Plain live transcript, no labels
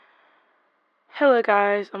Hello,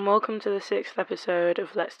 guys, and welcome to the sixth episode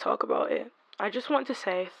of Let's Talk About It. I just want to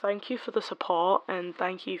say thank you for the support and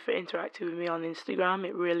thank you for interacting with me on Instagram.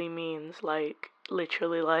 It really means,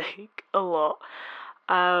 literally, a lot.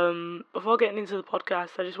 Before getting into the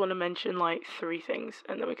podcast, I just want to mention, three things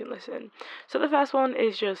and then we can listen. So the first one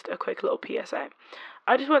is just a quick little PSA.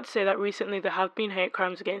 I just want to say that recently there have been hate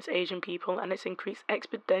crimes against Asian people and it's increased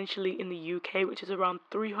exponentially in the UK, which is around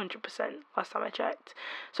 300% last time I checked.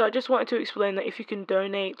 So I just wanted to explain that if you can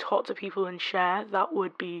donate, talk to people and share, that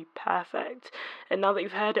would be perfect. And now that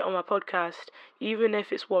you've heard it on my podcast, even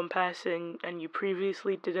if it's one person and you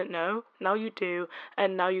previously didn't know, now you do,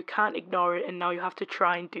 and now you can't ignore it, and now you have to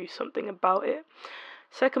try and do something about it.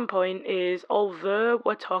 Second point is, although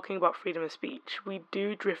we're talking about freedom of speech, we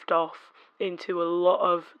do drift off into a lot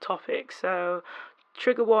of topics. So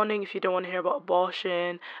trigger warning if you don't want to hear about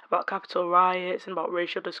abortion, about Capitol riots, and about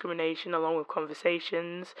racial discrimination, along with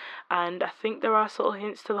conversations. And I think there are subtle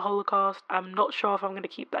hints to the Holocaust. I'm not sure if I'm going to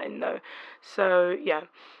keep that in though. So yeah.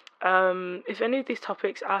 If any of these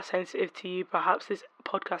topics are sensitive to you, perhaps this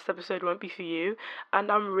podcast episode won't be for you.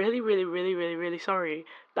 And I'm really sorry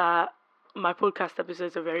that my podcast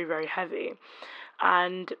episodes are very, very heavy.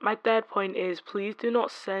 And my third point is, please do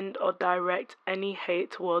not send or direct any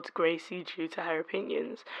hate towards Gracie due to her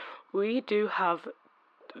opinions. We do have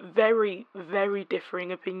very, very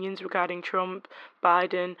differing opinions regarding Trump,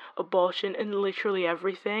 Biden, abortion, and literally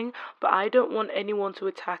everything, but I don't want anyone to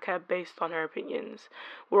attack her based on her opinions.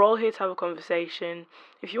 We're all here to have a conversation.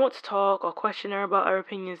 If you want to talk or question her about her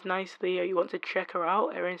opinions nicely, or you want to check her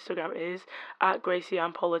out, her Instagram is at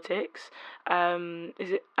GracieAnnPolitics.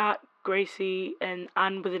 Is it at Gracie and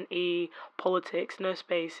Ann with an E, politics, no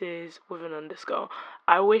spaces, with an underscore.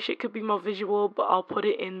 I wish it could be more visual, but I'll put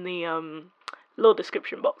it in the little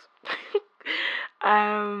description box.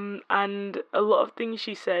 And a lot of things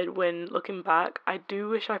she said, when looking back, I do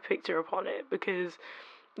wish I picked her up on it, because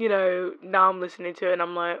now I'm listening to it and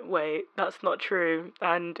I'm like, wait, that's not true,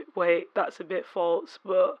 and wait, that's a bit false,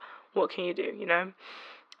 but what can you do,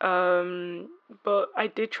 but I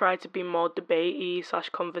did try to be more debatey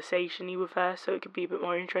 / conversation-y with her, so it could be a bit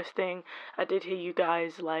more interesting. I did hear you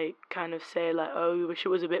guys kind of say oh, you wish it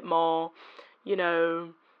was a bit more,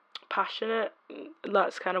 passionate.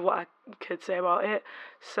 That's kind of what I could say about it.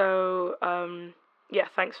 So yeah,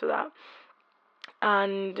 thanks for that.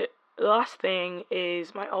 And the last thing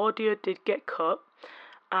is, my audio did get cut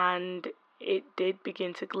and it did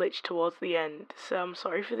begin to glitch towards the end, so I'm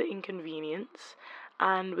sorry for the inconvenience.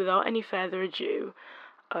 And without any further ado,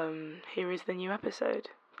 here is the new episode.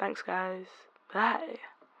 Thanks, guys. Bye.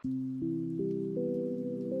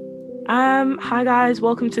 Hi guys,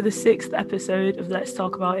 welcome to the sixth episode of Let's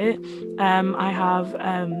Talk About It. I have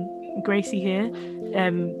Gracie here,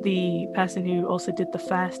 the person who also did the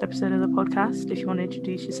first episode of the podcast. If you want to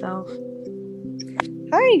introduce yourself.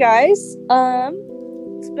 Hi guys.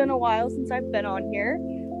 It's been a while since I've been on here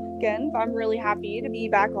again, but I'm really happy to be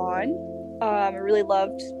back on. I really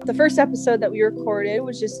loved the first episode that we recorded. It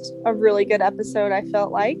was just a really good episode, I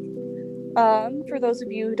felt like. For those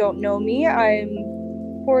of you who don't know me, I'm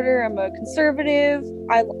Porter. I'm a conservative.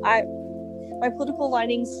 My political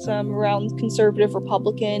lining's around conservative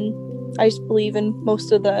Republican. I just believe in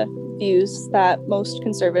most of the views that most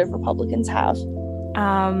conservative Republicans have.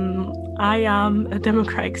 I am a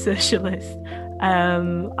democratic socialist.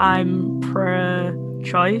 I'm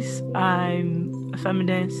pro-choice. I'm a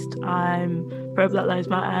feminist. I'm pro Black Lives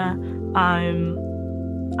Matter. I'm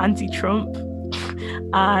anti-Trump.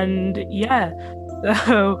 And yeah,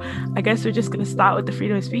 so I guess we're just going to start with the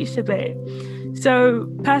freedom of speech debate. So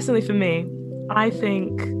personally for me, I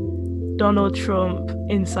think Donald Trump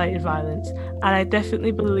incited violence, and I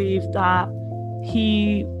definitely believe that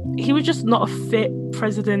he was just not a fit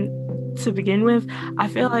president to begin with. I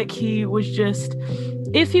feel like he was just,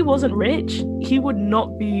 if he wasn't rich, he would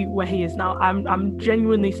not be where he is now. I'm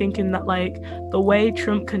genuinely thinking that the way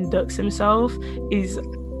Trump conducts himself is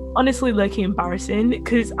honestly embarrassing,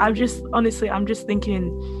 because I'm just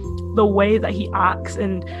thinking the way that he acts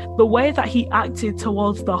and the way that he acted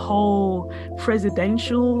towards the whole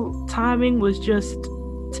presidential timing was just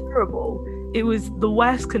terrible. It was the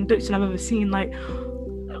worst conduction I've ever seen.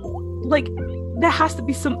 There has to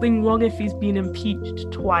be something wrong if he's been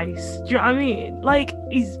impeached twice. Do you know what I mean?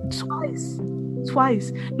 He's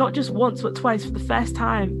twice, not just once, but twice, for the first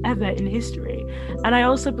time ever in history. And I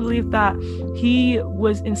also believe that he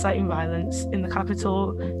was inciting violence in the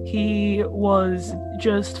Capitol. He was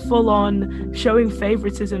just full on showing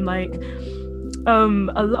favoritism. A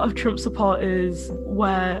lot of Trump supporters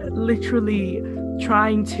were literally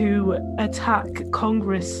trying to attack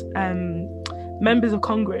Congress, members of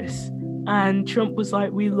Congress, and Trump was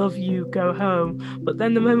like, "We love you, go home." But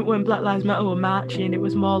then the moment when Black Lives Matter were marching, it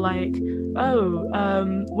was more like,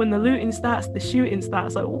 "Oh, when the looting starts, the shooting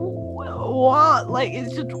starts." Like, what? Like,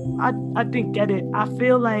 it's just, I didn't get it. I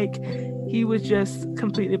feel like he was just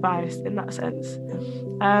completely biased in that sense.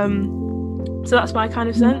 So that's my kind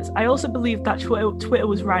of sense. I also believe that Twitter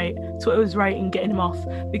was right. Twitter was right in getting him off,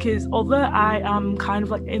 because although I am kind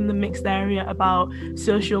of like in the mixed area about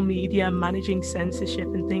social media managing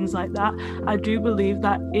censorship and things like that, I do believe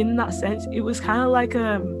that in that sense it was kind of like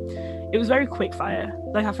it was very quick fire.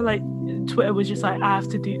 Like, I feel like Twitter was just like,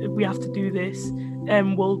 we have to do this,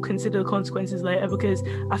 and we'll consider the consequences later, because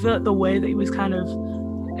I feel like the way that he was kind of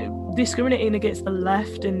discriminating against the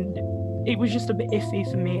left, and it was just a bit iffy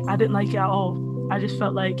for me. I didn't like it at all. I just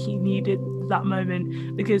felt like he needed that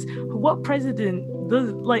moment, because what president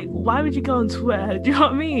does, like, why would you go on Twitter? Do you know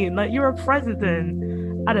what I mean? Like, you're a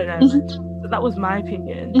president. I don't know. Mm-hmm. That was my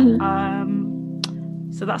opinion.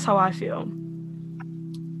 Mm-hmm. So that's how I feel.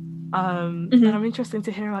 And I'm interested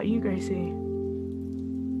to hear about you, Gracie.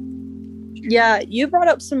 Yeah, you brought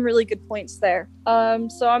up some really good points there.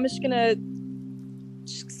 So I'm just gonna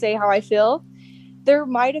say how I feel. There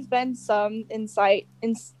might have been some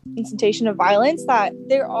incitation of violence, that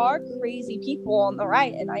there are crazy people on the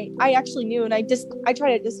right, and I actually knew, and I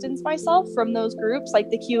try to distance myself from those groups, like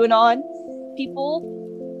the QAnon people,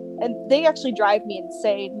 and they actually drive me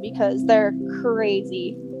insane because they're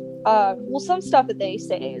crazy. Well, some stuff that they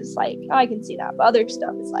say is like, I can see that, but other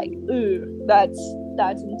stuff is like, ooh, that's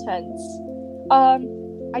intense.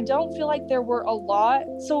 I don't feel like there were a lot.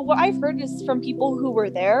 So what I've heard is from people who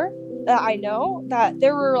were there, that I know, that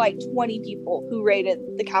there were like 20 people who raided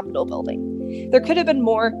the Capitol building. There could have been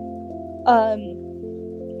more,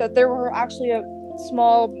 but there were actually a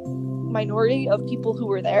small minority of people who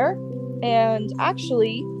were there. And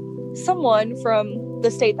actually, someone from the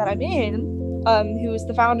state that I'm in, who is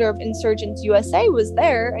the founder of Insurgents USA, was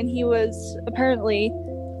there, and he was apparently,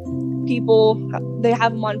 they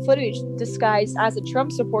have him on footage disguised as a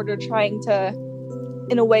Trump supporter, trying to,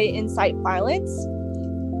 in a way, incite violence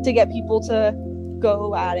to get people to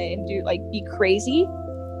go at it and do, like, be crazy.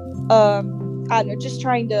 I don't know, just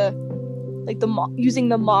trying to, like, using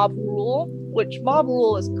the mob rule, which mob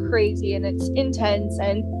rule is crazy and it's intense,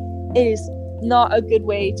 and it is not a good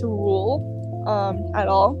way to rule at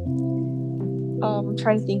all. I'm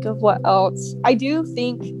trying to think of what else. I do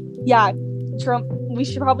think, yeah, Trump, we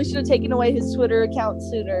probably should have taken away his Twitter account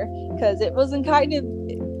sooner, because it wasn't kind of,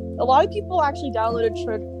 a lot of people actually downloaded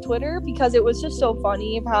Twitter because it was just so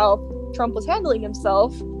funny of how Trump was handling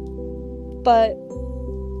himself. But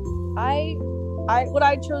what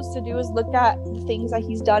I chose to do is look at the things that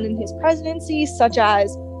he's done in his presidency, such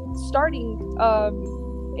as starting an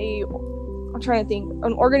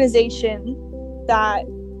organization that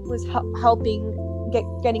was helping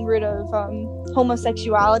getting rid of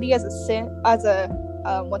homosexuality as a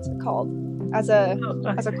what's it called, as a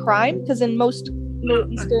crime, because in most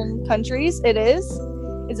Middle Eastern countries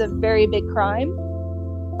it's a very big crime.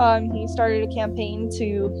 He started a campaign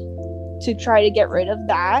to try to get rid of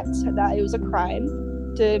that it was a crime,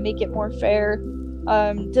 to make it more fair.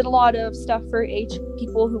 Did a lot of stuff for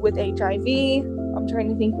people who with HIV. I'm trying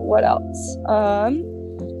to think what else.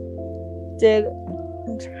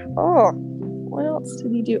 What else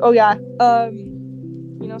did he do? Oh yeah,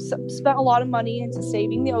 spent a lot of money into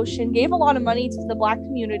saving the ocean, gave a lot of money to the Black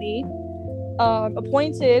community,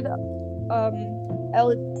 appointed I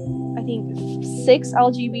think 6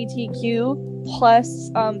 LGBTQ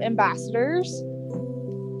plus ambassadors.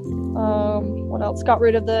 What else? Got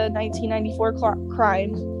rid of the 1994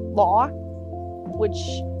 crime law, which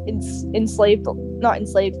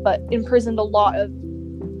imprisoned a lot of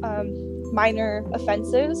minor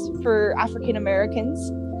offenses for African Americans.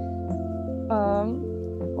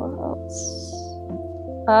 What else?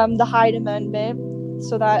 The Hyde Amendment,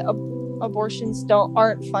 so that abortions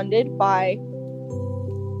aren't funded by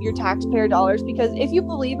your taxpayer dollars. Because if you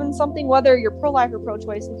believe in something, whether you're pro-life or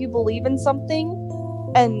pro-choice, if you believe in something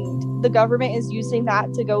and the government is using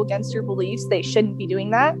that to go against your beliefs, they shouldn't be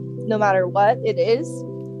doing that, no matter what it is.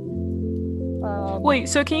 Wait,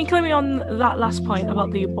 so can you clear me on that last point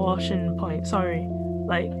about the abortion point? Sorry,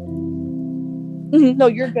 No,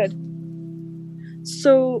 you're good.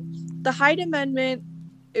 So the Hyde Amendment,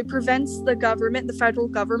 it prevents the federal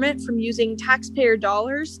government, from using taxpayer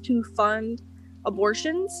dollars to fund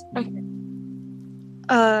abortions. Okay.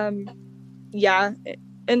 Yeah,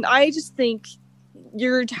 and I just think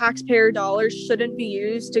your taxpayer dollars shouldn't be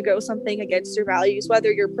used to go something against your values,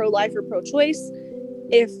 whether you're pro-life or pro-choice.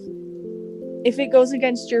 If it goes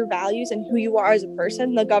against your values and who you are as a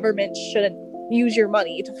person, the government shouldn't use your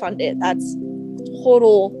money to fund it. That's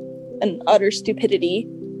total and utter stupidity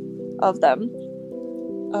of them.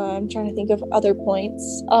 I'm trying to think of other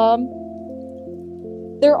points.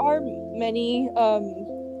 There are many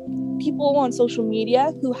people on social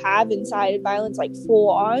media who have incited violence, like, full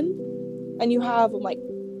on, and you have, like,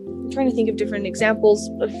 I'm trying to think of different examples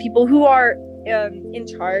of people who are in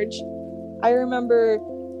charge. I remember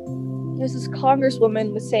there's this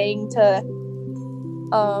congresswoman was saying to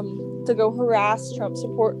go harass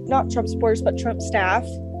not Trump supporters, but Trump staff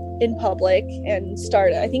in public and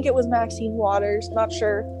start, I think it was Maxine Waters, not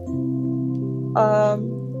sure.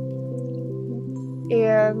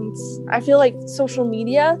 And I feel like social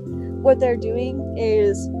media, what they're doing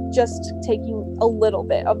is just taking a little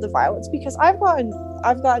bit of the violence, because I've gotten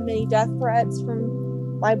many death threats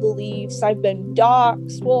from my beliefs. I've been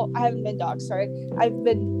doxxed. Well, I haven't been doxxed, sorry. I've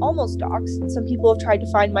been almost doxxed. Some people have tried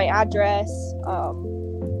to find my address,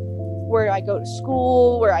 where I go to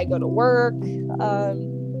school, where I go to work,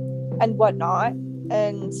 and whatnot.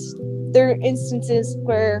 And there are instances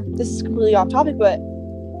where, this is completely off topic, but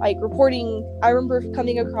like reporting, I remember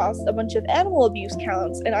coming across a bunch of animal abuse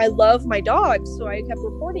counts, and I love my dogs, so I kept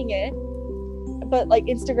reporting it. But like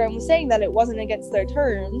Instagram was saying that it wasn't against their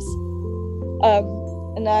terms.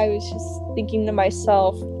 And I was just thinking to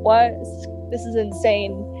myself, what? This is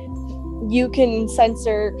insane. You can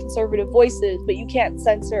censor conservative voices, but you can't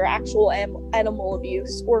censor actual animal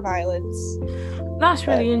abuse or violence. That's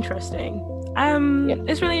really interesting.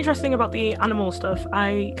 It's really interesting about the animal stuff.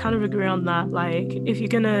 I kind of agree on that. Like, if you're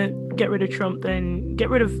gonna get rid of Trump, then get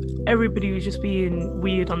rid of everybody who's just being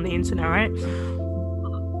weird on the internet, right?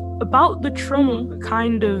 About the Trump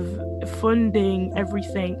kind of funding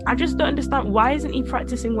everything, I just don't understand, why isn't he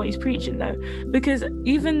practicing what he's preaching though? Because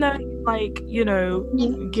even though, like,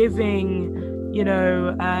 giving,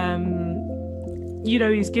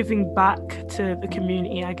 he's giving back to the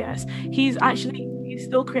community, I guess, he's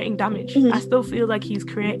still creating damage. I still feel like he's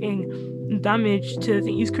creating damage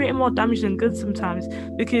he's creating more damage than good sometimes,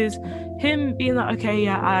 because him being like, okay,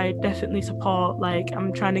 yeah, I definitely support, like,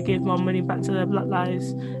 I'm trying to give more money back to the Black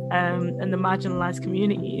Lives and the marginalized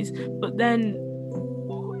communities, but then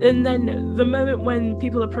the moment when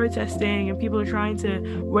people are protesting and people are trying to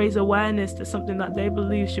raise awareness to something that they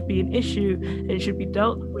believe should be an issue and should be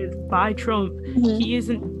dealt with by Trump, he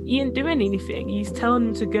ain't doing anything. He's telling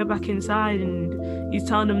them to go back inside, and he's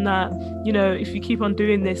telling them that, if you keep on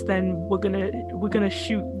doing this, then we're gonna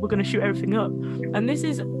shoot everything up. And this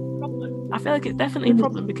is a problem. I feel like it's definitely a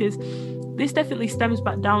problem, because this definitely stems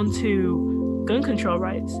back down to gun control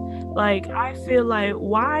rights. Like, I feel like,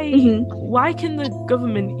 why can the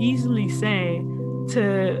government easily say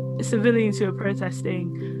to civilians who are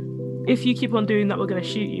protesting, if you keep on doing that, we're going to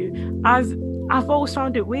shoot you? I've always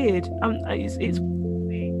found it weird. It's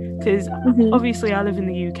because obviously I live in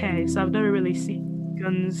the UK, so I've never really seen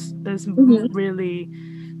guns as really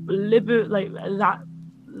liberal,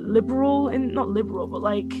 and not liberal, but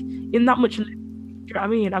like in that much. Do you know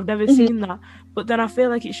what I mean? I've never seen that. But then I feel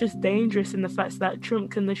like it's just dangerous in the fact that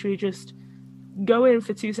Trump can literally just go in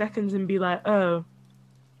for 2 seconds and be like, oh,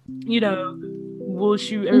 we'll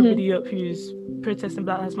shoot everybody up who's protesting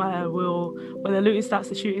Black Lives Matter. When the looting starts,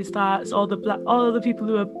 the shooting starts. All the people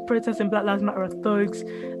who are protesting Black Lives Matter are thugs.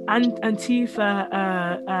 And Antifa,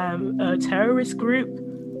 a terrorist group,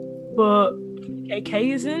 but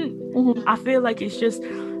KK isn't. I feel like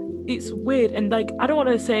it's weird, and like, I don't want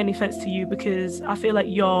to say any offense to you, because I feel like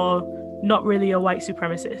you're not really a white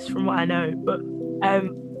supremacist from what I know, but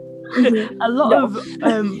a lot of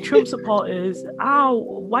Trump supporters are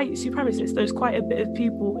white supremacists. There's quite a bit of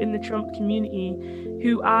people in the Trump community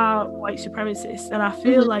who are white supremacists, and I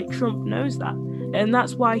feel like Trump knows that, and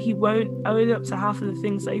that's why he won't own up to half of the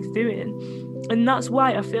things that he's doing. And that's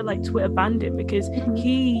why I feel like Twitter banned him, because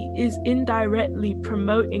he is indirectly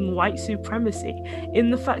promoting white supremacy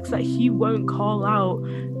in the fact that he won't call out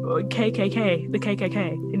the KKK,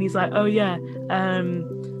 and he's like, oh yeah,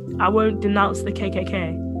 I won't denounce the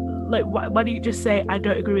KKK. Like, why do you just say I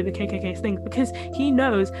don't agree with the KKK's thing? Because he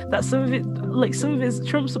knows that some of his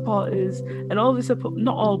Trump supporters and all of his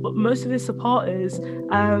not all, but most of his supporters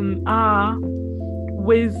are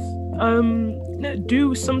with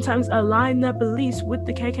do sometimes align their beliefs with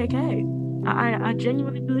the KKK. I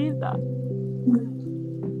genuinely believe that.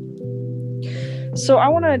 So I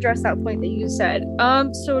want to address that point that you said.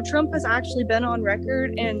 So Trump has actually been on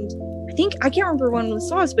record, and I can't remember when this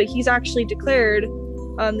was, but he's actually declared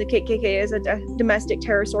the KKK as a domestic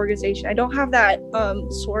terrorist organization. I don't have that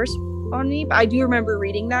source on me, but I do remember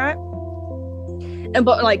reading that.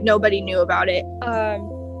 But like, nobody knew about it.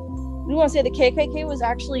 We want to say the KKK was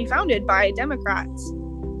actually founded by Democrats,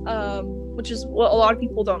 which is what a lot of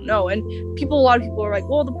people don't know. And a lot of people are like,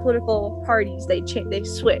 well, the political parties, they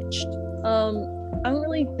switched. I don't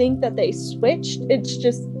really think that they switched. It's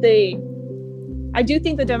just I do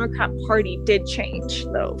think the Democrat Party did change,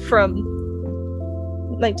 though, from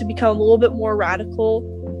like to become a little bit more radical.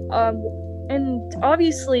 And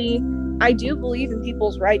obviously, I do believe in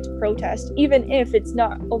people's right to protest, even if it's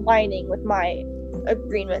not aligning with my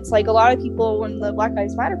agreements. Like a lot of people, when the Black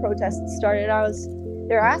Lives Matter protests started,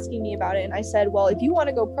 they're asking me about it, and I said, well, if you want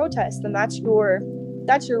to go protest, then that's your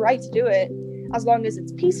right to do it, as long as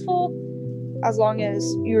it's peaceful, as long as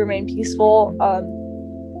you remain peaceful.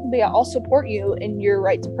 But yeah, I'll support you in your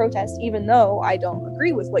right to protest, even though I don't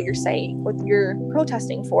agree with what you're saying, what you're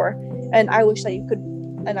protesting for. And I wish that you could,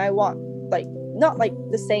 and I want, like, not like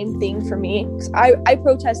the same thing for me. 'Cause I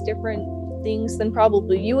protest different things than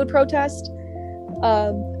probably you would protest.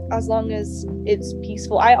 As long as it's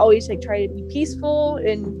peaceful. I always try to be peaceful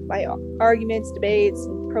in my arguments, debates,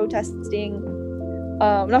 and protesting.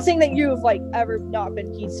 I'm not saying that you've like ever not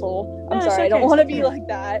been peaceful. I'm sorry, okay, I don't want to be like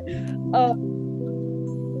that. Trying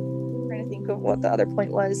to think of what the other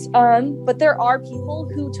point was. But there are people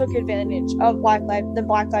who took advantage of the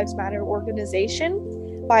Black Lives Matter organization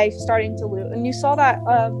by starting to loot, and you saw that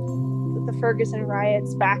with the Ferguson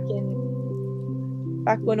riots back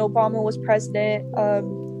when Obama was president.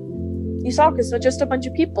 You saw, because just a bunch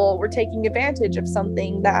of people were taking advantage of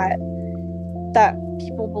something that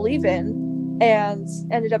people believe in, and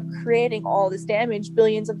ended up creating all this damage,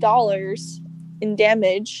 billions of dollars in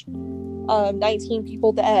damage, 19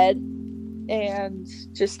 people dead, and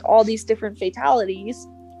just all these different fatalities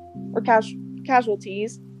or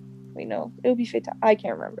casualties. Wait, no, it would be I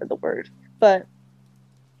can't remember the word, but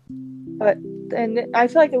and I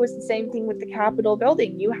feel like it was the same thing with the Capitol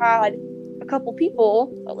building. You had a couple people,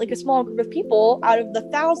 like a small group of people, out of the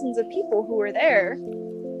thousands of people who were there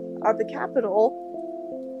at the Capitol,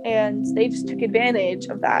 and they just took advantage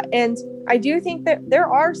of that. And I do think that there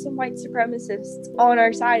are some white supremacists on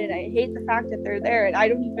our side, and I hate the fact that they're there, and I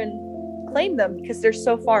don't even claim them because they're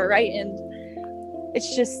so far right, and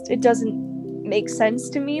it's just, it doesn't make sense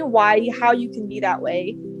to me how you can be that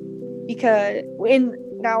way, because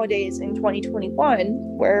nowadays in 2021,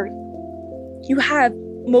 where you have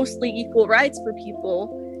mostly equal rights for people,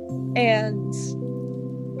 and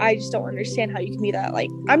I just don't understand how you can be that.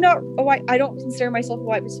 Like, I don't consider myself a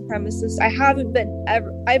white supremacist.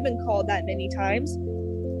 I've been called that many times,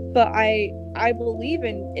 but I believe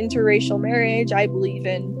in interracial marriage. I believe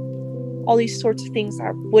in all these sorts of things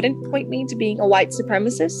that wouldn't point me to being a white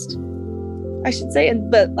supremacist, I should say,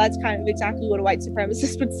 but that's kind of exactly what a white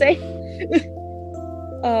supremacist would say.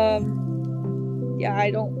 Yeah,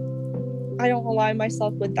 I don't align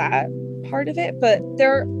myself with that part of it, but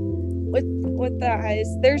with that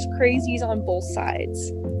there's crazies on both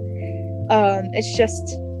sides. It's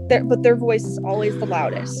just but their voice is always the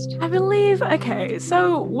loudest. I believe, okay,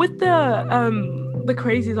 so with the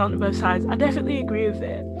crazies on both sides, I definitely agree with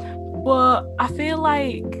it, but I feel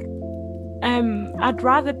like I'd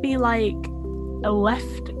rather be like a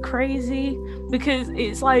left crazy, because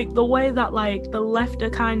it's like the way that like the left are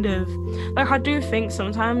kind of like, I do think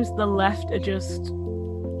sometimes the left are just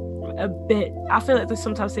a bit, I feel like they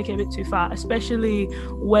sometimes take it a bit too far, especially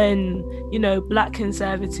when, you know, black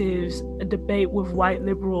conservatives debate with white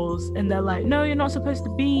liberals and they're like, no, you're not supposed to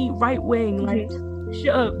be right wing, like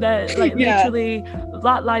shut up. They're like, literally,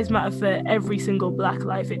 Black Lives Matter for every single black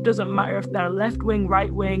life. It doesn't matter if they're left wing,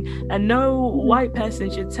 right wing, and no white person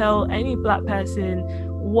should tell any black person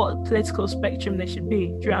what political spectrum they should be.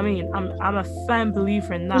 Do you know what I mean? I'm a firm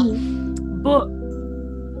believer in that. But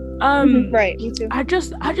right, me too. I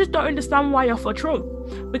just don't understand why you're for Trump,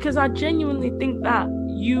 because I genuinely think that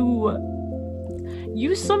you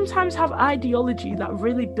sometimes have ideology that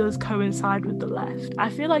really does coincide with the left. I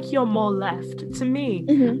feel like you're more left. To me,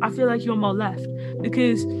 I feel like you're more left,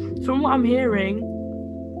 because from what I'm hearing,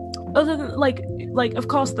 other than like of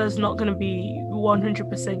course there's not going to be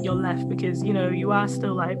 100% your left, because, you know, you are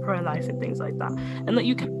still like pro-life and things like that, and that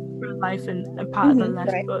you can be pro-life and part of the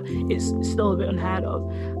left, right, but it's still a bit unheard of.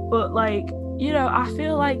 But like, you know, I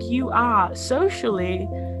feel like you are socially,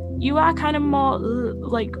 you are kind of more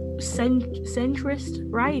like centrist,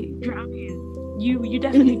 right? Do you know what I mean? You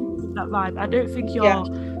definitely get that vibe. I don't think you're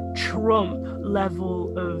Trump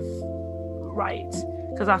level of right,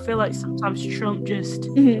 because I feel like sometimes Trump just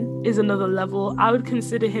is another level. I would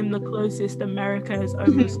consider him the closest America has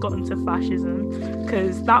almost gotten to fascism,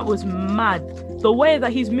 because that was mad. The way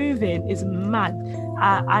that he's moving is mad.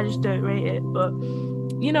 I just don't rate it. But,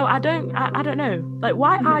 you know, I don't know. Like,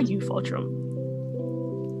 why are you for Trump?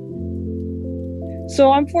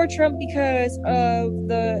 So I'm for Trump because of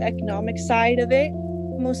the economic side of it,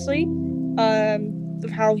 mostly. Of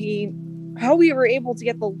how we were able to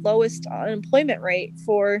get the lowest unemployment rate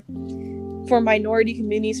for minority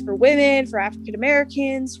communities, for women, for African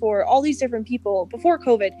Americans, for all these different people before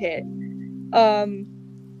COVID hit.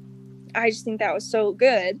 I just think that was so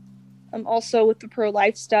good. Also with the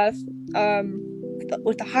pro-life stuff,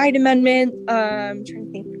 with the Hyde Amendment, I'm trying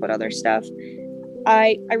to think what other stuff.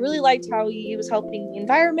 I really liked how he was helping the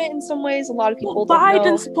environment in some ways. A lot of people don't know.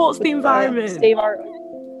 Biden supports the environment. Save our.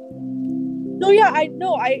 No, yeah, I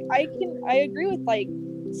agree with like.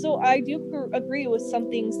 So I do agree with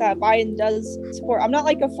some things that Biden does support. I'm not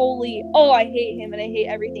like a fully, I hate him and I hate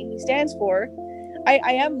everything he stands for. I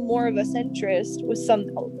am more of a centrist with some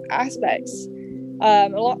aspects. A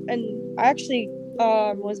lot, and I actually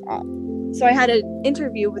so I had an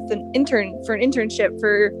interview with an intern for an internship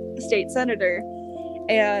for a state senator,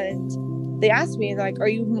 and they asked me like, "Are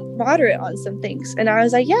you moderate on some things?" And I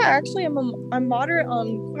was like, "Yeah, actually, I'm moderate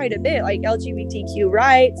on quite a bit, like LGBTQ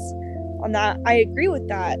rights." On that, I agree with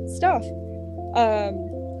that stuff,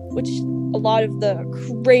 which a lot of the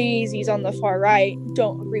crazies on the far right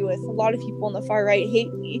don't agree with. A lot of people on the far right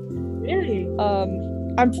hate me. Really?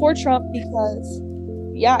 I'm for Trump because,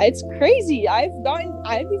 yeah, it's crazy. I've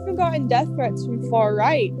even gotten death threats from far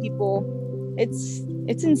right people. It's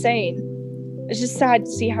insane. It's just sad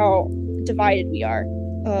to see how divided we are.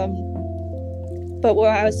 But what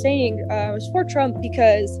I was saying, I was for Trump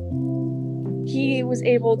because he was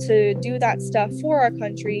able to do that stuff for our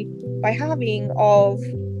country by having all of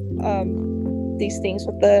these things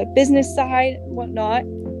with the business side and whatnot,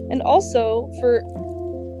 and also for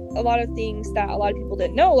a lot of things that a lot of people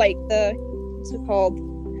didn't know, like what's it called?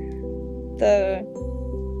 I'm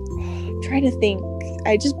trying to think.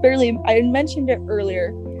 I mentioned it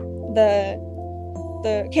earlier. The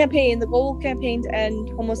global campaign to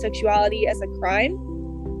end homosexuality as a crime.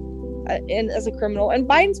 And as a criminal,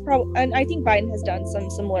 and I think Biden has done some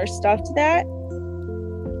similar stuff to that,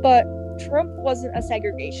 but Trump wasn't a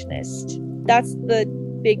segregationist. That's the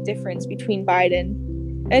big difference between Biden,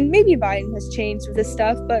 and maybe Biden has changed with this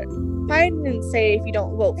stuff, but Biden didn't say if you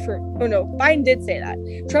don't vote for, Biden did say that.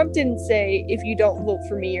 Trump didn't say if you don't vote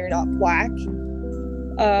for me, you're not black.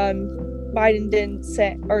 Trump didn't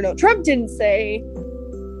say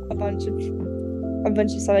a bunch of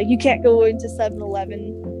stuff like you can't go into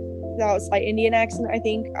 7-Eleven. That was like Indian accent, I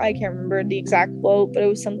think. I can't remember the exact quote, but it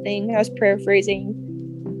was something. I was paraphrasing.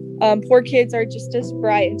 Poor kids are just as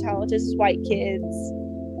bright and talented as white kids,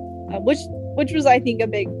 which was, I think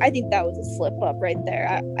that was a slip up right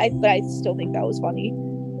there. But I still think that was funny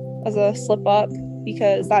as a slip up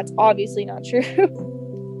because that's obviously not true.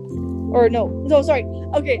 Or no, sorry.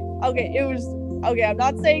 Okay. It was okay. I'm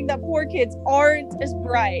not saying that poor kids aren't as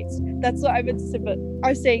bright. That's what I meant to say. But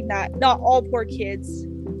I'm saying that not all poor kids.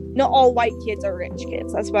 Not all white kids are rich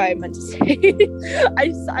kids. That's what I meant to say.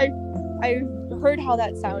 I heard how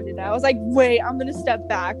that sounded. And I was like, wait, I'm gonna step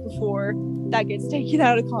back before that gets taken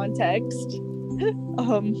out of context.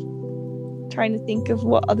 Trying to think of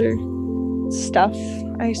what other stuff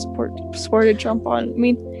I supported Trump on. I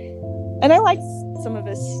mean, and I like some of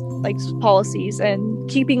his like policies and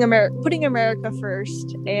putting America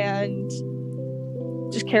first and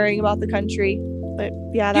just caring about the country. But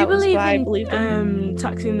yeah, that was what I believed in.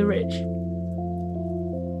 Taxing the rich?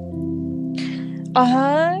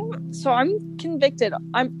 So I'm conflicted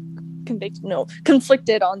on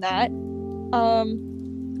that.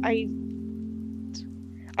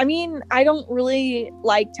 I mean, I don't really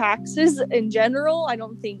like taxes in general. I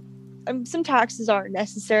don't think some taxes aren't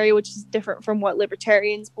necessary, which is different from what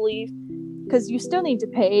libertarians believe, because you still need to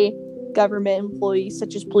pay government employees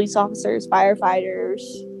such as police officers, firefighters,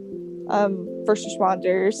 first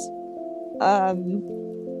responders,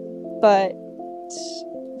 but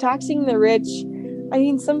taxing the rich, I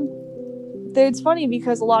mean, it's funny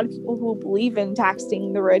because a lot of people who believe in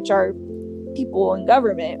taxing the rich are people in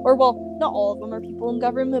government, or well, not all of them are people in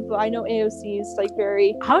government, but I know AOC is like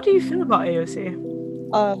very. How do you feel about AOC?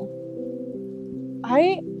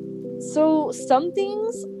 So some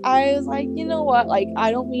things I was like, you know what, like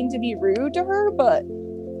I don't mean to be rude to her, but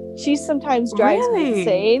she sometimes drives me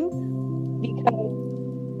insane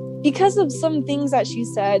because of some things that she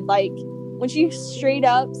said, like when she straight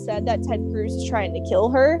up said that Ted Cruz is trying to kill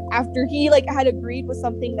her after he like had agreed with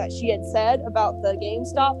something that she had said about the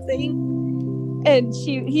GameStop thing, and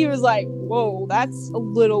he was like, whoa, that's a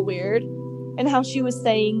little weird. And how she was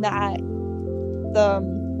saying that the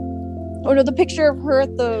picture of her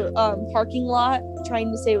at the parking lot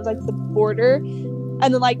trying to say it was like the border, and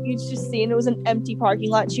then like you just see, and it was an empty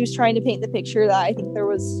parking lot. She was trying to paint the picture that I think there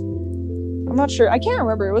was I'm not sure. I can't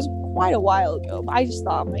remember. It was quite a while ago, but I just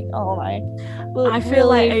thought, like, oh my. But I feel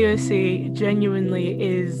like really, AOC genuinely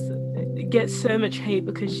gets so much hate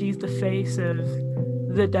because she's the face of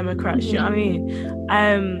the Democrats. You know what I mean?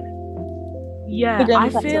 Yeah, the I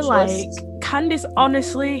Democrat feel like socialists. Candace,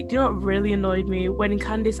 honestly, do you know what really annoyed me? When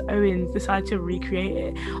Candace Owens decided to recreate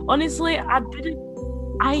it. Honestly,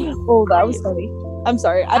 Oh, that was funny. I'm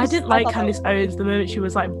sorry. I didn't like thought that Candace Owens the moment she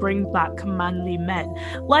was like, bring back manly men.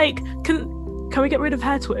 Like, can we get rid of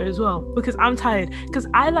her Twitter as well? Because I'm tired. Because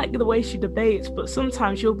I like the way she debates, but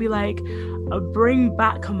sometimes she'll be like, bring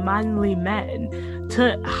back manly men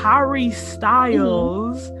to Harry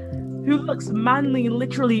Styles, who looks manly in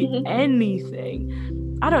literally anything.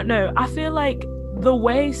 I don't know. I feel like the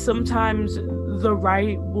way sometimes the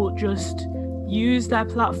right will just use their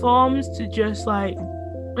platforms to just like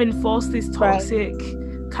enforce this toxic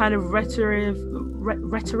kind of rhetoric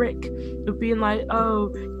of being like,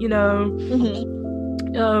 oh, you know,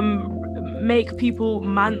 make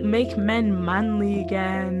men manly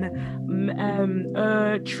again.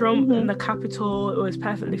 Trump in the Capitol, it was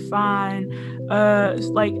perfectly fine.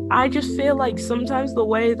 Like, I just feel like sometimes the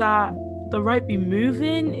way that the right be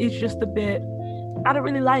moving is just a bit, I don't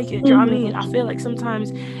really like it. Do you know what I mean? I feel like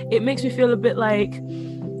sometimes it makes me feel a bit like,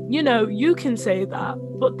 you know, you can say that,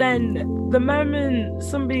 but then the moment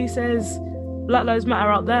somebody says Black Lives Matter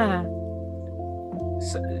out there,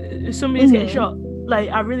 somebody's getting shot. Like,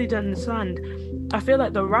 I really don't understand. I feel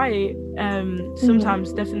like the right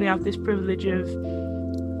sometimes definitely have this privilege of,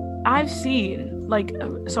 I've seen, like,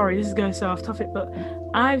 sorry, this is going so off topic, but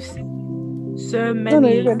I've seen so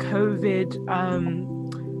many COVID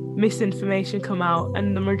misinformation come out,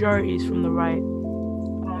 and the majority is from the right.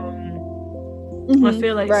 I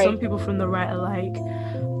feel like some people from the right are like,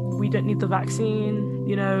 we don't need the vaccine,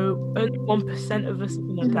 you know, only 1% of us are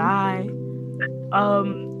gonna die.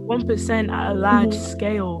 1% at a large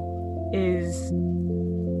scale is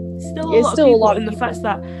still a lot of people, and the fact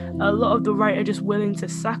that a lot of the right are just willing to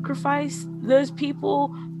sacrifice those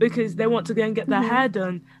people because they want to go and get their hair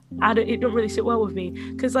done, it don't really sit well with me.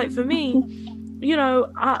 Because, like, for me, you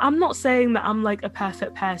know, I'm not saying that I'm like a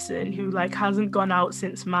perfect person who like hasn't gone out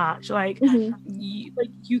since March. Like,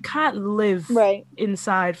 you can't live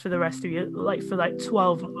inside for the rest of your, like, for like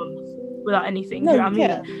 12 months without anything. No, do you know what I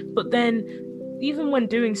mean? can't. But then, even when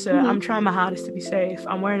doing so, I'm trying my hardest to be safe.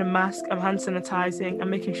 I'm wearing a mask, I'm hand sanitizing, I'm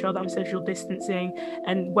making sure that I'm social distancing,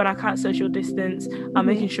 and when I can't social distance, I'm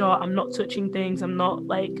making sure I'm not touching things, I'm not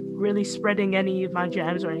like really spreading any of my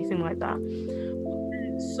germs or anything like that.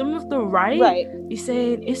 Some of the right is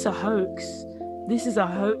saying it's a hoax. This is a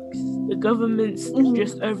hoax. The government's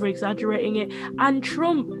just over exaggerating it. And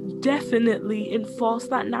Trump definitely enforced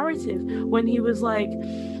that narrative when he was like,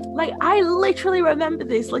 I literally remember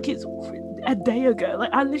this, like it's a day ago.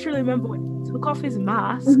 Like, I literally remember when he took off his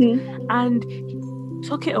mask and he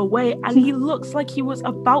took it away, and he looks like he was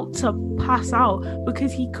about to pass out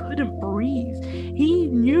because he couldn't breathe. He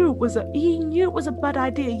knew it was a bad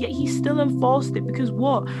idea, yet he still enforced it. Because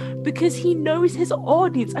what? Because he knows his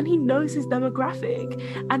audience and he knows his demographic,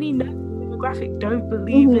 and he knows his demographic don't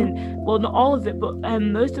believe in, well, not all of it, but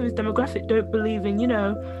most of his demographic don't believe in, you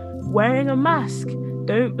know, wearing a mask,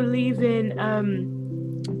 don't believe in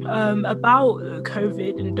about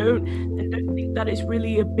COVID, and don't think that it's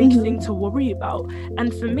really a big thing to worry about.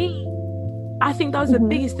 And for me, I think that was the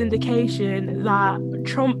biggest indication that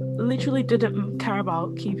Trump literally didn't care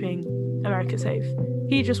about keeping America safe.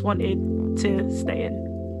 He just wanted to stay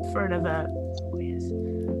in for another 4 years,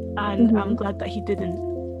 and I'm glad that he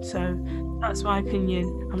didn't. So that's my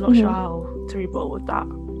opinion. I'm not sure how to rebuttal with that.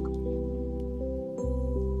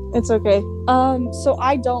 It's okay. So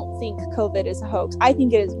I don't think COVID is a hoax. I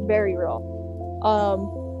think it is very real.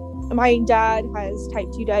 My dad has type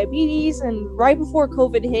 2 diabetes, and right before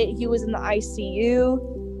COVID hit, he was in the ICU.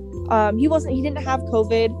 He didn't have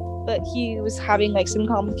COVID, but he was having like some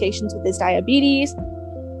complications with his diabetes.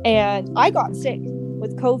 And I got sick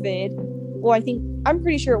with COVID. Well, I'm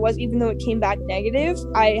pretty sure it was, even though it came back negative,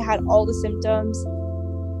 I had all the symptoms.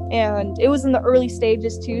 And it was in the early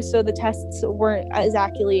stages too, so the tests weren't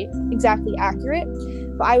exactly accurate.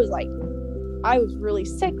 But I was really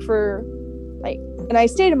sick for and I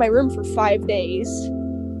stayed in my room for 5 days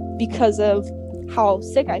because of how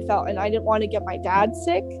sick I felt, and I didn't want to get my dad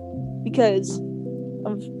sick because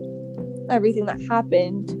of everything that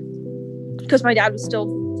happened, because my dad was still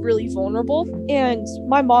really vulnerable. And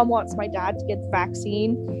my mom wants my dad to get the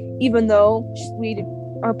vaccine, even though we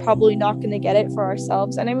are probably not going to get it for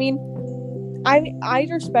ourselves. And I mean, I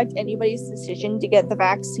respect anybody's decision to get the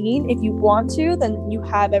vaccine. If you want to, then you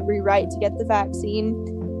have every right to get the vaccine.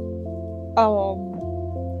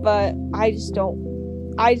 but I just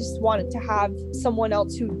wanted to have someone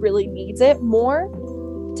else who really needs it more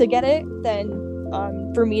to get it than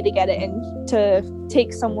for me to get it and to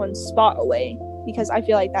take someone's spot away, because I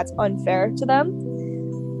feel like that's unfair to them.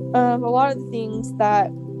 A lot of the things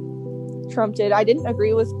that Trump did, I didn't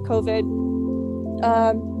agree with COVID.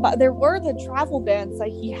 But there were the travel bans that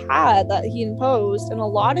he imposed, and a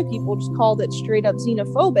lot of people just called it straight up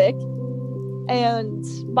xenophobic. And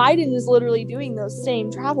Biden is literally doing those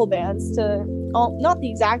same travel bans to not the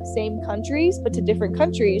exact same countries, but to different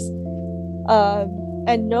countries.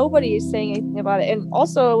 And nobody is saying anything about it. And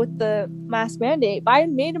also with the mask mandate,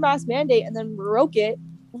 Biden made a mask mandate and then broke it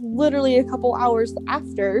literally a couple hours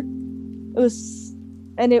after. It was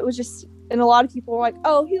just, and a lot of people were like,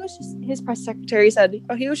 oh, his press secretary said,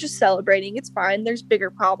 oh, he was just celebrating. It's fine. There's bigger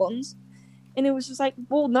problems. And it was just like,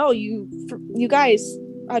 well, no, you guys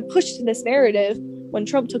had pushed this narrative when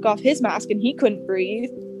Trump took off his mask and he couldn't breathe.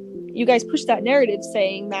 You guys pushed that narrative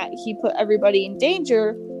saying that he put everybody in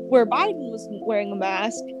danger, where Biden was wearing a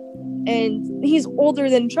mask, and he's older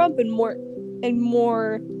than Trump and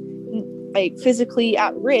more like physically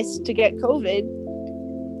at risk to get COVID.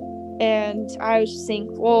 And I was just saying,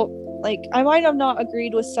 well, like, I might have not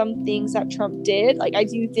agreed with some things that Trump did. Like, I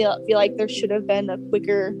do feel like there should have been a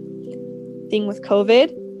quicker thing with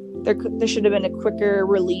COVID. There should have been a quicker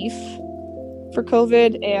relief for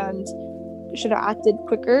COVID, and should have acted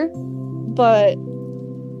quicker. But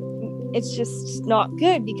it's just not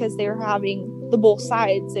good because they were having the both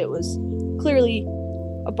sides. It was clearly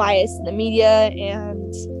a bias in the media,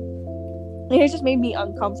 and it just made me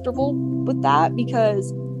uncomfortable with that,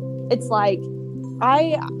 because it's like,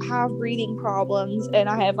 I have breathing problems and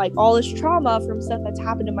I have like all this trauma from stuff that's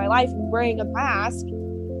happened in my life, and wearing a mask,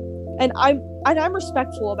 and I'm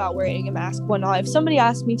respectful about wearing a mask. If somebody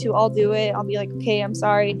asks me to, I'll do it. I'll be like, okay, I'm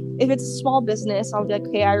sorry. If it's a small business, I'll be like,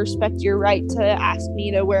 okay, I respect your right to ask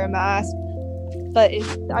me to wear a mask. But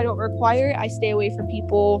if I don't require it, I stay away from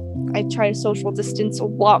people. I try to social distance a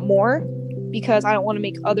lot more, because I don't want to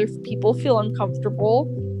make other people feel uncomfortable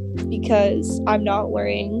because I'm not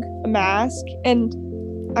wearing a mask. And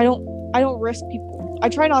I don't risk people. I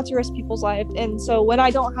try not to risk people's lives. And so when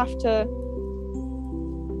I don't have to,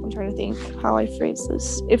 I'm trying to think how I phrase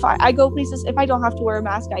this. If I go places, if I don't have to wear a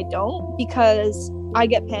mask, I don't, because I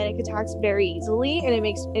get panic attacks very easily, and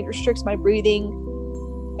it restricts my breathing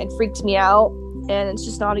and freaks me out. And it's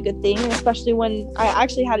just not a good thing, especially when I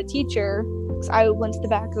actually had a teacher. I went to the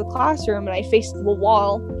back of the classroom and I faced the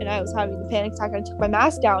wall, and I was having the panic attack, and I took my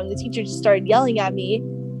mask down, and the teacher just started yelling at me,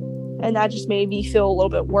 and that just made me feel a little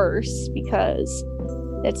bit worse, because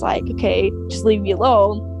it's like, okay, just leave me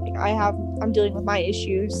alone. Like, I'm dealing with my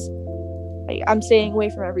issues. Like, I'm staying away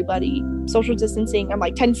from everybody. Social distancing, I'm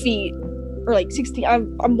like 10 feet or like 60.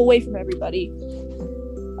 I'm away from everybody.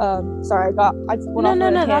 Sorry,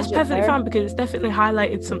 No, that's perfectly fine, because it's definitely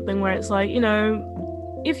highlighted something where it's like,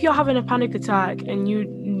 if you're having a panic attack and you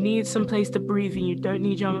need some place to breathe, and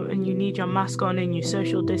you need your mask on, and you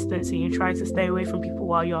social distance, and you try to stay away from people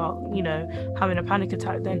while you're, having a panic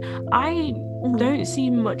attack, then I don't see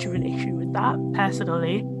much of an issue with that,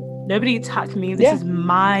 personally. Nobody attack me. This is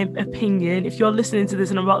my opinion. If you're listening to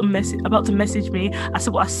this and about to message me, I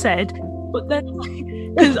said what I said. But then,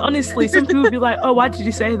 because honestly, some people will be like, oh, why did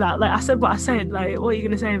you say that? Like, I said what I said. Like, what are you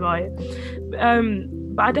going to say about it?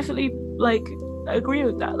 But I definitely, agree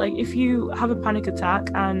with that. Like, if you have a panic attack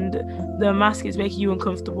and the mask is making you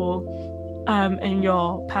uncomfortable, and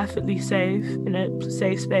you're perfectly safe in a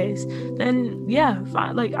safe space, then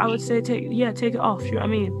fine. Like, I would say take it off. You know what I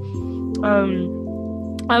mean?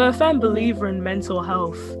 I'm a firm believer in mental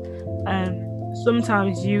health, and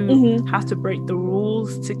sometimes you have to break the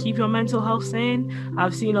rules to keep your mental health sane.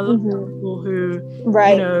 I've seen a lot of people who,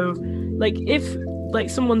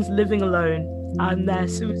 if someone's living alone and they're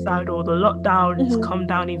suicidal, the lockdown has come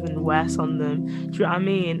down even worse on them. Do you know what I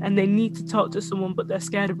mean? And they need to talk to someone, but they're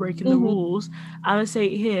scared of breaking the rules. I would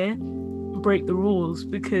say here, break the rules,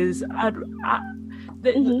 because the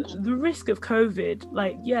risk of COVID,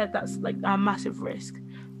 that's like a massive risk.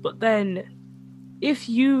 But then, if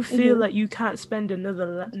you feel like you can't spend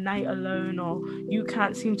another night alone, or you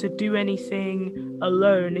can't seem to do anything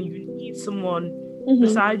alone, and you need someone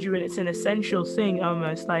beside you, and it's an essential thing,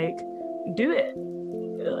 almost, like, do it.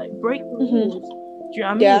 Like, break the rules. Do you know what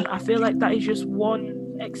I mean? Yeah. I feel like that is just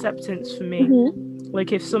one acceptance for me.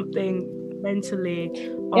 Like, if something mentally,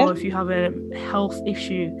 or if you have a health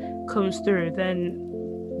issue comes through, then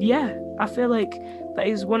I feel like that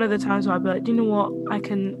is one of the times where I'd be like, do you know what? I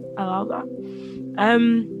can allow that.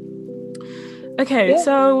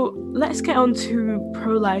 So let's get on to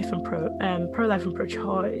pro-life and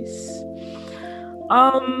pro-choice.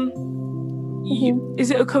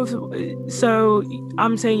 Is it a comfortable? So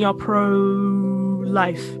I'm saying you're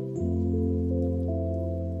pro-life.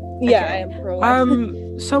 Yeah, Okay. I am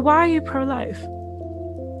pro-life. So why are you pro-life?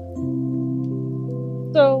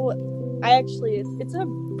 So it's a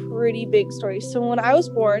pretty big story. So when I was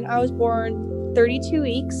born 32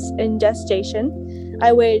 weeks in gestation.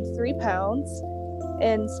 I weighed 3 pounds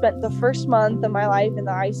and spent the first month of my life in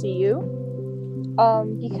the ICU.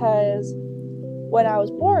 Because when I was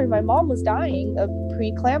born, my mom was dying of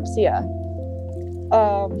preeclampsia.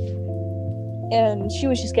 And she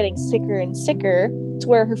was just getting sicker and sicker to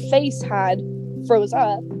where her face had froze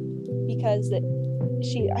up because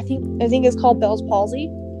I think it's called Bell's palsy.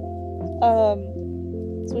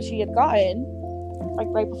 It's what she had gotten, like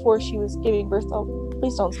right before she was giving birth. Oh,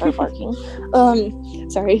 please don't start barking.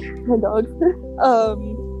 Sorry, my dog.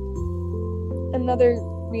 Another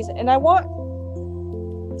reason, and I was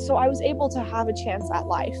able to have a chance at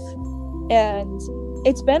life, and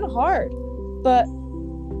it's been hard, but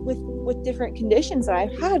with different conditions that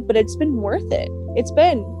I've had, but it's been worth it. It's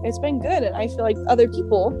been good, and I feel like other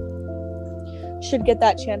people should get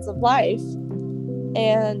that chance of life.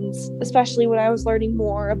 And especially when I was learning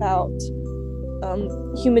more about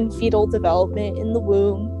human fetal development in the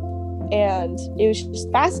womb, and it was just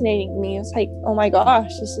fascinating to me. It's like, oh my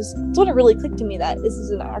gosh, it's when it really clicked to me that this is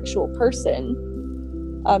an actual person.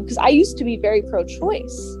 Because I used to be very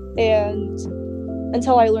pro-choice, and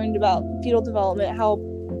until I learned about fetal development, how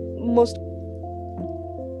most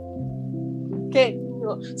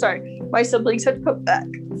sorry, my siblings had come back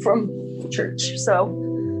from church. So,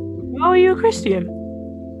 Oh, are you a Christian?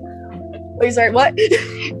 wait, sorry, what?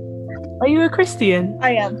 Are you a Christian?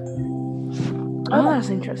 I am. Oh, that's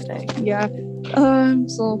interesting. Yeah.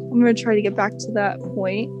 So I'm gonna try to get back to that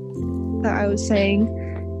point that I was saying.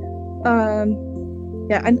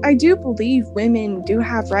 Yeah, and I do believe women do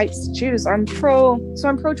have rights to choose. I'm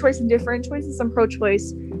pro-choice in different choices. I'm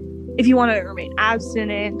pro-choice if you want to remain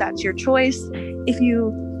abstinent, that's your choice. If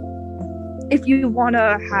you want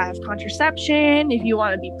to have contraception, if you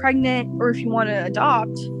want to be pregnant, or if you want to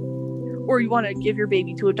adopt, or you want to give your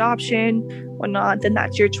baby to adoption, whatnot, then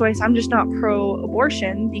that's your choice. I'm just not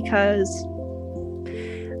pro-abortion because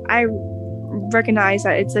I recognize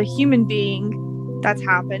that it's a human being that's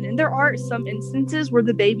happened, and there are some instances where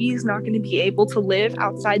the baby is not going to be able to live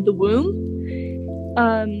outside the womb,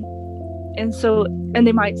 and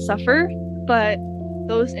they might suffer, but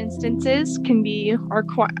those instances are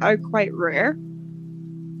quite rare.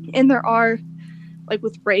 And there are, like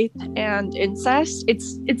with rape and incest,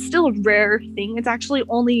 it's still a rare thing. It's actually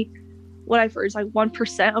only, what I've heard is like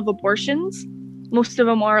 1% of abortions. Most of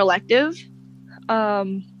them are elective.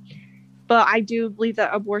 But I do believe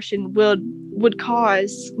that abortion would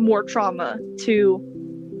cause more trauma to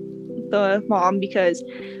the mom, because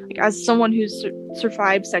like, as someone who's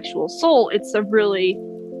survived sexual assault, it's a really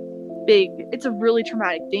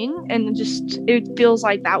traumatic thing, and it feels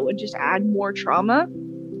like that would just add more trauma.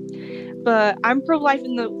 But I'm pro-life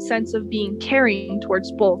in the sense of being caring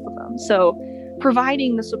towards both of them, so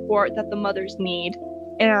providing the support that the mothers need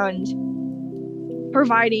and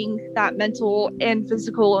providing that mental and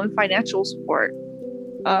physical and financial support.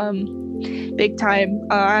 Big time.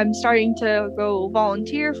 I'm starting to go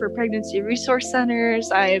volunteer for pregnancy resource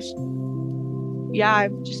centers. I've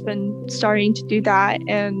just been starting to do that,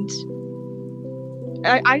 and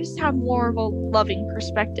I just have more of a loving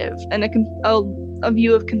perspective and a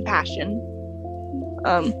view of compassion.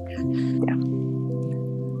 Yeah.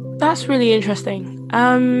 That's really interesting.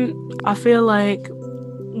 I feel like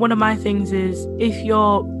one of my things is, if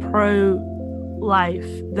you're pro-life,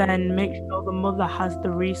 then make sure the mother has the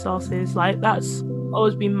resources. Like, that's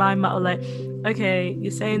always been my matter. Like, okay,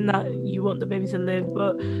 you're saying that you want the baby to live,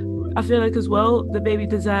 but I feel like as well, the baby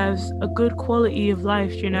deserves a good quality of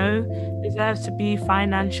life, deserves to be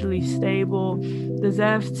financially stable,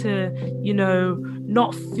 deserves to,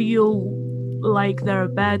 not feel like they're a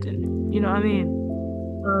burden, you know what I mean?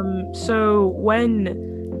 So when,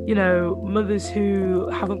 mothers who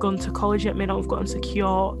haven't gone to college yet may not have gotten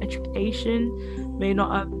secure education, may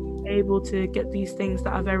not have been able to get these things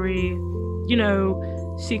that are very,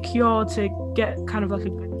 secure, to get kind of like a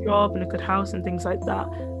good job and a good house and things like that.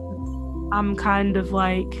 I'm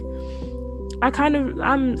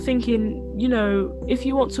thinking, if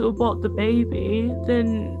you want to abort the baby,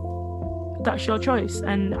 then that's your choice,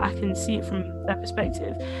 and I can see it from that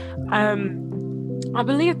perspective. I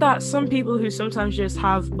believe that some people who sometimes just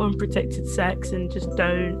have unprotected sex and just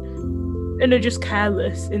don't, and are just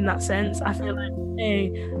careless in that sense, I feel like, A,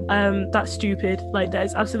 that's stupid. Like, that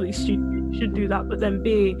is absolutely stupid. You should do that. But then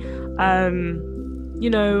B,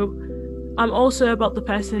 I'm also about the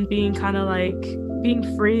person being kind of like being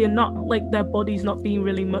free and not like their body's not being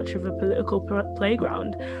really much of a political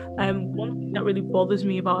playground. One thing that really bothers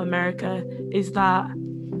me about America is that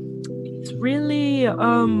it's really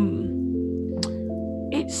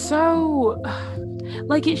it's so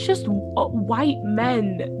like it's just white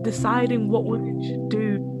men deciding what women should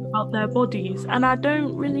do about their bodies, and I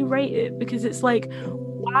don't really rate it, because it's like,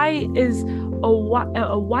 why is a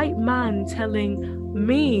white man telling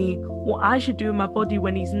me what I should do in my body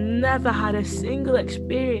when he's never had a single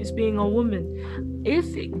experience being a woman? If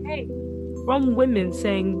it came from women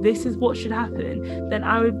saying this is what should happen, then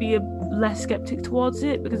I would be less skeptic towards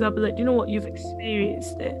it, because I'd be like, you know what, you've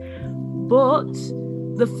experienced it. But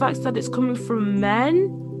the fact that it's coming from men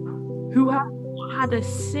who have not had a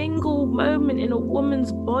single moment in a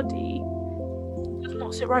woman's body does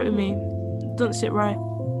not sit right with me. It doesn't sit right.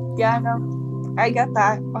 Yeah, no, I get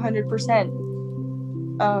that 100%.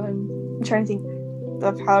 I'm trying to think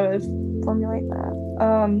of how to formulate that.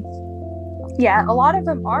 Yeah, a lot of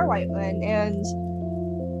them are white men, and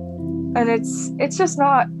it's just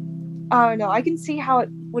not. I don't know. I can see how it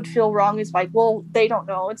would feel wrong. It's like, well, they don't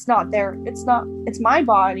know. It's my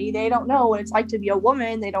body. They don't know what it's like to be a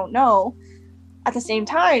woman. They don't know. At the same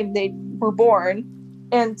time, they were born,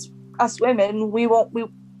 and us women,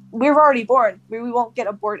 we're already born. We won't get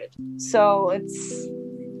aborted. So it's,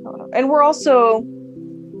 I don't know. And we're also,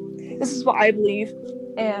 this is what I believe,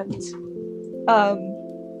 and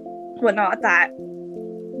whatnot, that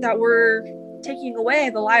we're taking away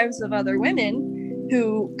the lives of other women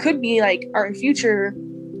who could be like our future,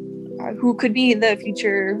 who could be the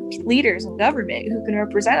future leaders in government, who can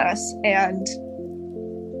represent us and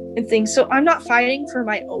things. So I'm not fighting for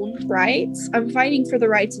my own rights. I'm fighting for the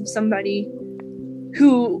rights of somebody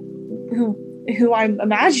who I'm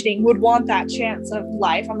imagining would want that chance of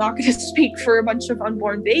life. I'm not going to speak for a bunch of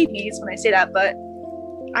unborn babies when I say that, but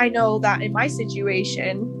I know that in my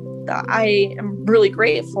situation, that I am really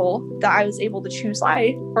grateful that I was able to choose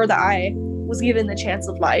life, or that I was given the chance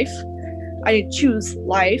of life. I didn't choose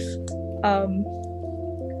life.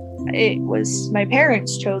 It was my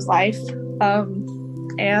parents chose life.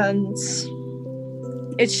 And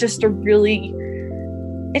it's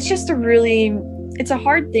a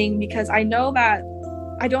hard thing, because I know that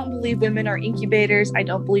I don't believe women are incubators. I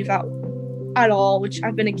don't believe that at all, which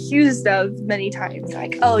I've been accused of many times.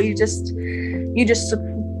 Like, oh, you just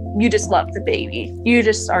love the baby. You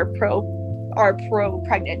just are pro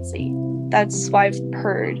pregnancy. That's what I've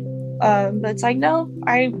heard. But it's like, no,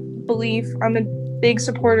 I believe I'm a big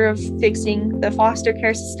supporter of fixing the foster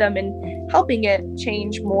care system and helping it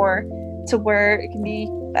change more to where it can be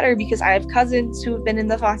better, because I have cousins who have been in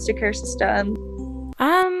the foster care system.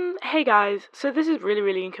 Hey guys, so this is really,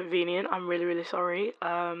 really inconvenient. I'm really, really sorry.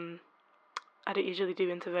 I don't usually do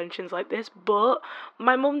interventions like this, but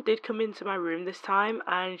my mum did come into my room this time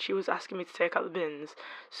and she was asking me to take out the bins.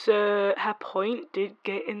 So her point did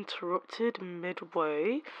get interrupted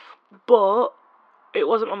midway, but it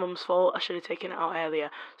wasn't my mum's fault. I should have taken it out earlier.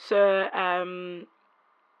 So,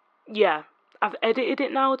 yeah, I've edited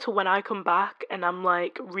it now to when I come back and I'm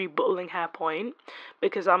like rebuttaling her point,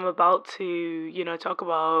 because I'm about to, talk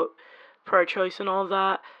about pro-choice and all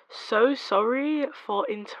that. So sorry for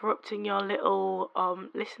interrupting your little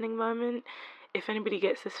listening moment, if anybody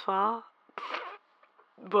gets this far.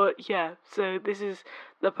 But yeah, so this is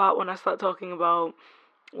the part when I start talking about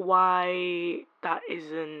why that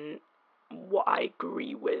isn't what I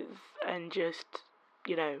agree with, and just,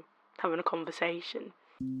 having a conversation.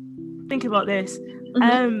 Think about this.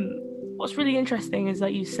 What's really interesting is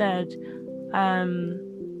that you said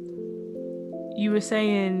you were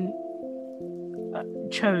saying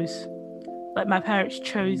chose, like my parents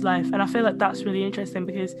chose life, and I feel like that's really interesting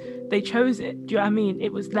because they chose it. Do you know what I mean?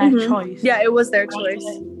 It was their choice. Yeah, it was their choice.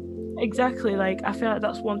 Exactly. Like, I feel like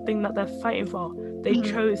that's one thing that they're fighting for. They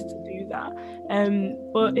chose to do that.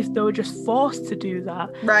 But if they were just forced to do that,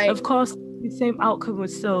 right, of course the same outcome would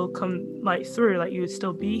still come through, like you would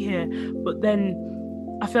still be here. But then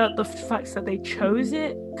I feel like the fact that they chose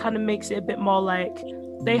it kind of makes it a bit more like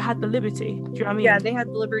they had the liberty. Do you know what I mean? Yeah, they had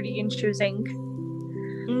the liberty in choosing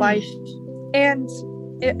life, and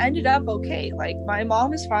it ended up okay. Like, my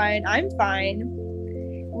mom is fine, I'm fine,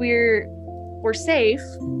 we're safe.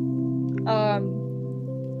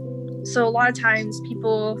 So a lot of times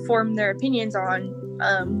people form their opinions on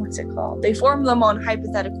they form them on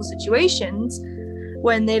hypothetical situations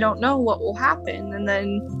when they don't know what will happen, and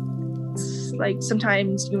then like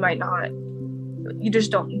sometimes you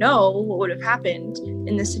just don't know what would have happened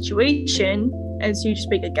in this situation, and so you just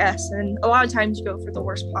make a guess, and a lot of times you go for the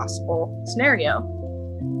worst possible scenario.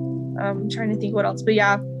 I'm trying to think what else, but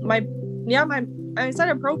yeah, my yeah, I said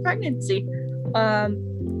I'm pro pregnancy.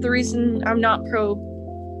 The reason I'm not pro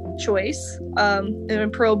choice, and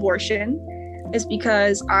I'm pro abortion is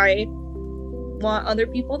because I want other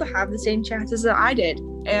people to have the same chances that I did.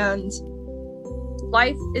 And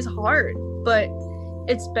life is hard, but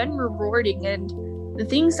it's been rewarding. And the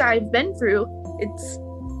things I've been through,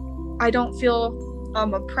 I don't feel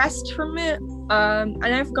oppressed from it. And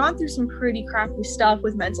I've gone through some pretty crappy stuff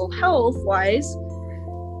with mental health wise,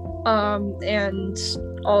 and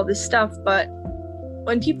all this stuff. But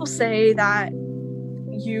when people say that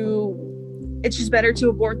it's just better to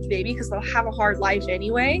abort the baby because they'll have a hard life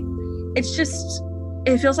anyway, it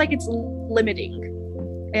feels like it's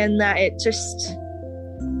limiting, and that it just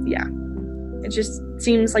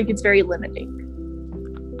seems like it's very limiting.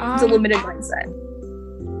 It's a limited mindset.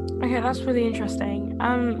 Okay, that's really interesting.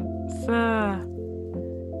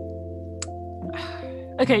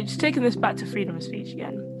 Just taking this back to freedom of speech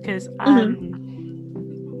again, because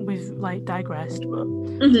we've like digressed, but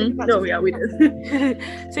we did.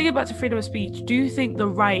 Take it back to freedom of speech. Do you think the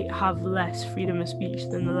right have less freedom of speech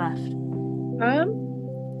than the left?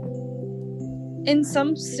 In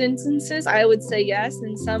some instances, I would say yes.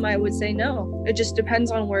 In some, I would say no. It just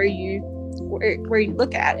depends on where you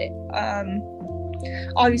look at it.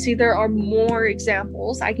 Obviously, there are more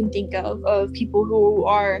examples I can think of people who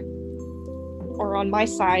are on my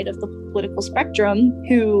side of the political spectrum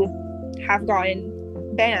who have gotten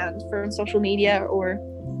banned from social media or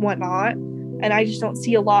whatnot, and I just don't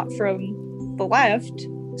see a lot from the left.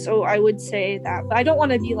 So I would say that, but I don't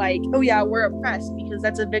want to be like, oh yeah, we're oppressed, because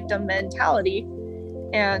that's a victim mentality.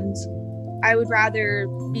 And I would rather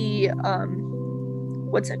be I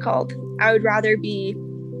would rather be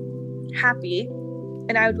happy,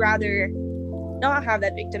 and I would rather not have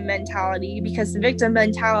that victim mentality, because the victim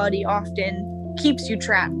mentality often keeps you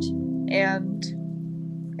trapped, and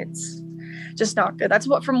it's just not good. That's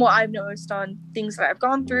from what I've noticed on things that I've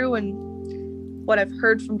gone through and what I've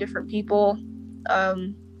heard from different people.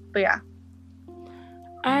 But yeah.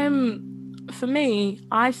 For me,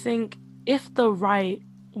 I think if the right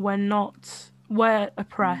were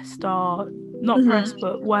oppressed, or not oppressed,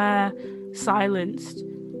 but were silenced,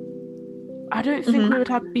 I don't think we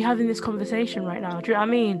would be having this conversation right now. Do you know what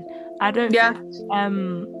I mean? I don't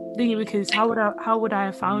think, because how would I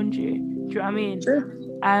have found you? Do you know what I mean? Sure.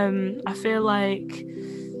 I feel like,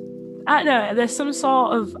 I don't know, there's some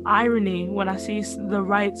sort of irony when I see the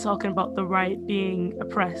right talking about the right being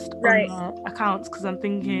oppressed on their accounts, because I'm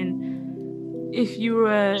thinking, if you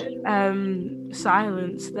were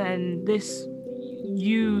silenced, then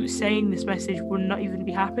you saying this message would not even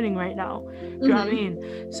be happening right now. Do you know what I mean?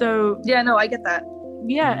 So yeah, no, I get that.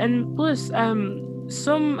 Yeah, and plus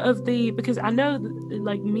some of because I know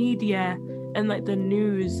like media and like the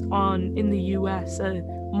news in the US are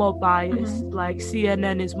more biased. Like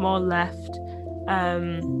CNN is more left,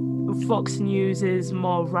 Fox News is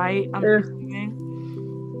more right, I'm presuming.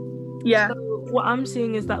 Yeah. So what I'm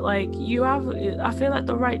seeing is that like I feel like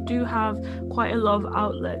the right do have quite a lot of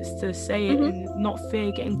outlets to say it and not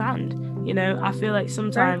fear getting banned. You know, I feel like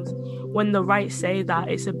sometimes when the right say that,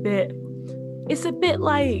 it's a bit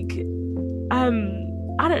like I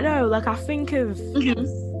don't know, like I think of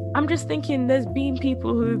I'm just thinking there's been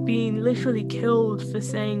people who've been literally killed for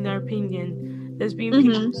saying their opinion. There's been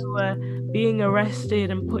people who are being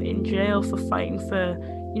arrested and put in jail for fighting for,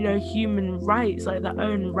 you know, human rights, like their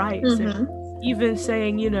own rights. And even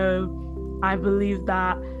saying, you know, I believe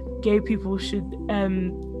that gay people should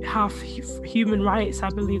have human rights. I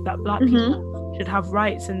believe that black people should have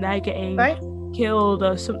rights, and they're getting killed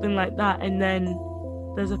or something like that. And then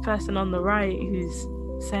there's a person on the right who's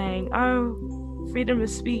saying, oh, freedom of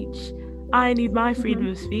speech, I need my freedom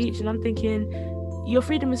of speech. And I'm thinking, your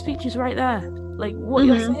freedom of speech is right there. Like what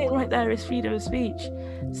you're saying right there is freedom of speech.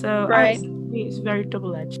 So I think it's very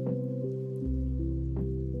double-edged.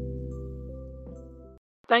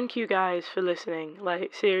 Thank you guys for listening.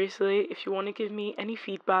 Like, seriously, if you want to give me any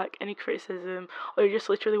feedback, any criticism, or you just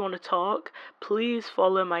literally want to talk, please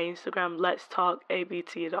follow my Instagram,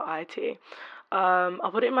 letstalkabt.it.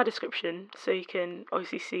 I'll put it in my description so you can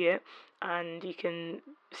obviously see it, and you can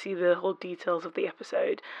see the whole details of the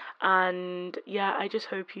episode. And yeah, I just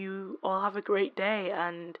hope you all have a great day,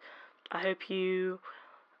 and I hope you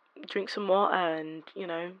drink some water and, you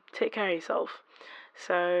know, take care of yourself.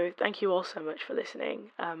 So thank you all so much for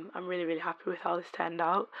listening. I'm really, really happy with how this turned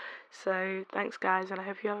out. So thanks, guys, and I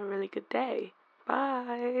hope you have a really good day.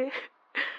 Bye.